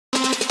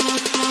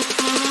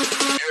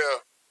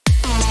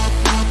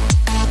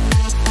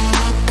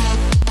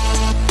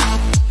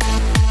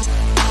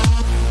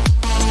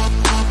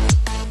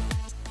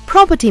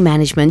Property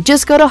management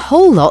just got a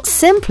whole lot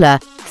simpler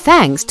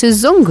thanks to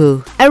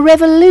Zungu, a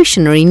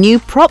revolutionary new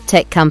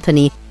PropTech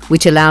company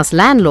which allows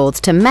landlords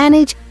to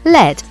manage,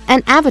 let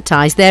and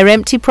advertise their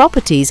empty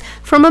properties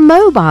from a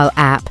mobile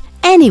app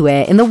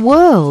anywhere in the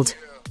world.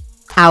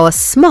 Our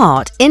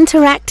smart,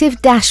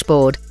 interactive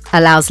dashboard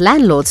allows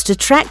landlords to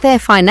track their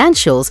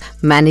financials,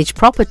 manage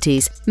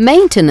properties,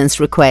 maintenance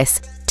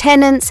requests,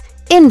 tenants,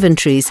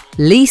 inventories,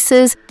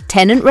 leases,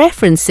 tenant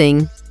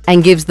referencing,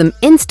 and gives them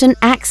instant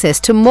access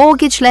to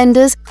mortgage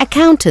lenders,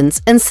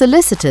 accountants and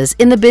solicitors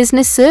in the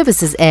business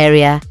services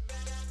area.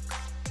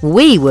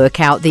 We work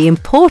out the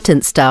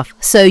important stuff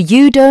so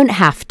you don't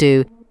have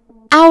to.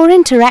 Our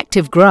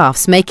interactive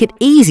graphs make it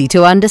easy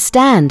to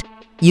understand.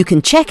 You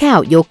can check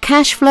out your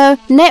cash flow,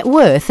 net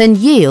worth and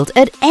yield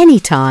at any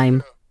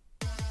time.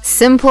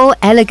 Simple,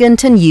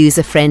 elegant and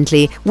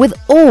user-friendly with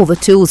all the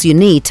tools you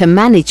need to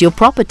manage your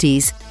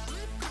properties.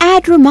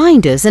 Add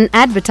reminders and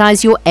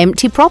advertise your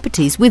empty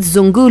properties with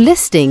Zungu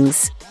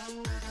listings.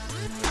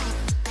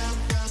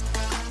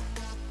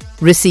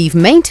 Receive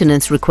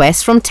maintenance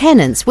requests from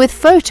tenants with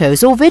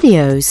photos or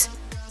videos.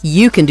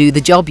 You can do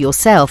the job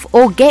yourself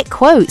or get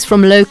quotes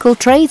from local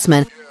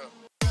tradesmen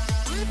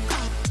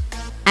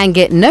and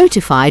get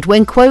notified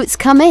when quotes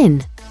come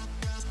in.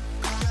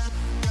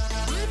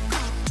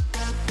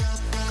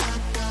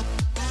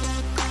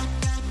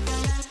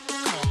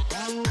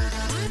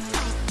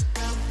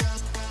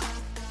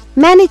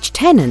 Manage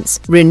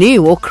tenants,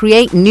 renew or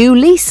create new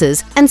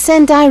leases and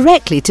send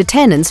directly to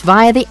tenants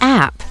via the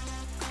app.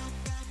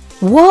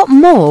 What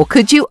more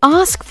could you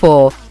ask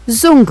for?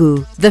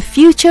 Zungu, the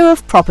future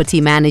of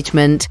property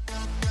management.